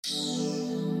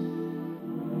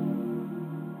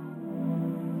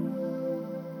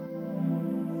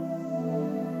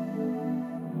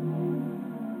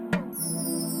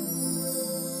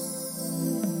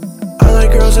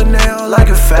girls and they all like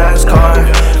a fast car.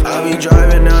 I be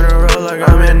driving down the road like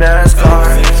I'm in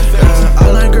NASCAR.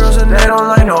 I like girls and they don't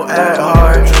like no act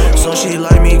hard. So she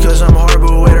like me cause I'm hard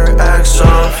but with her act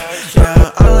soft.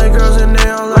 Yeah, I like girls and they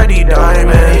don't like these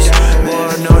diamonds. Boy,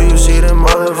 I know you see them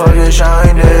motherfuckers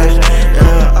shining.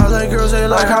 Yeah, I like girls, they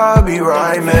like how I be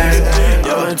rhyming.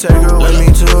 Yo, and take her with me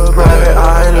to a private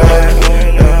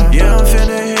island. Yeah, I'm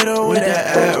finna hit her with that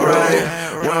act right.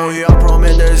 When we all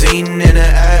promethazine in the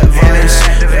advice.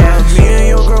 Yeah, me and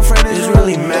your girlfriend is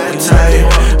really mad tight.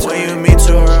 When you meet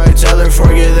to her, I tell her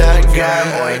forget that guy.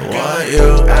 I want you,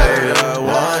 I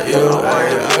want you.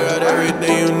 I got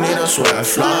everything you need, I swear I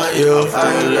flaunt you.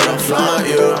 I let them flaunt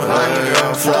you,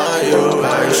 I flaunt you.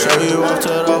 I show you off to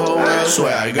the whole world, I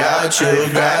swear I got you,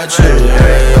 yeah.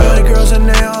 I like girls and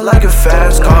they all like a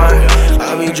fast car.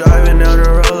 I be driving down the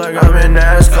road like I'm in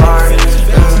NASCAR.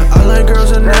 I like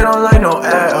girls and they don't like no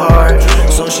act hard.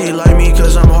 So she like me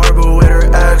cause I'm hard but with her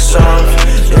act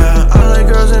soft. Yeah, I like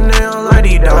girls and they don't like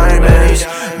these diamonds.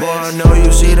 Boy, I know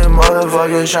you see them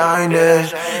motherfuckers shining.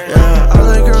 Yeah, I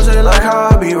like girls, they like how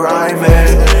I be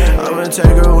rhyming. I'ma take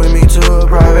her with me to a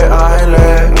private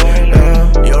island.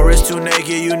 Yeah. Your wrist too naked,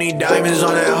 you need diamonds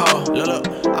on that hoe. Look,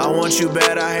 I want you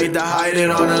bad, I hate to hide it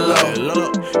on the low.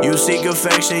 Look, you seek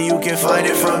affection, you can find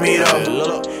it from me though.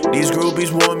 Look, these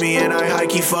groupies want me and I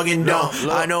high-key fucking don't.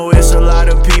 I know it's a lot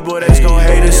of people that's gon'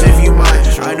 hate us if you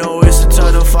might. I know it's a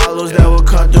ton of follows that will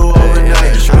cut through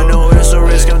overnight. I know it's a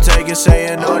risk I'm taking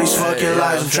saying all these fucking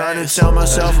lies. I'm trying to tell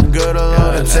myself I'm good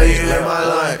alone until you hit my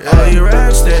line. All these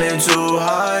racks standing too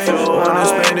high, wanna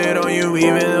spend it on you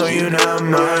even though you're not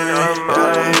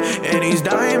mine. And these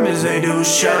diamonds, they do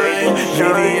shine.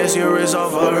 VVS your wrist, I'll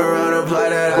fuck around, apply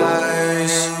that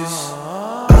ice.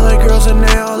 I like girls and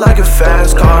they all like a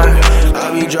fast car.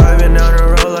 I be driving down the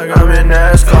road like I'm in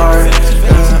NASCAR.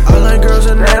 I like girls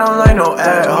and they don't like no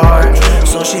act hard.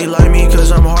 So she like me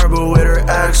cause I'm hard but with her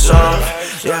act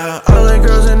soft. Yeah, I like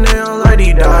girls and they don't like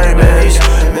these diamonds.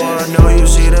 Boy, I know you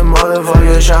see them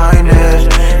motherfuckers shining.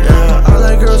 Yeah, I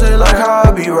like girls, they like how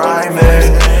I be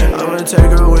rhyming. I'ma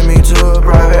take her with me to a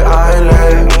private island.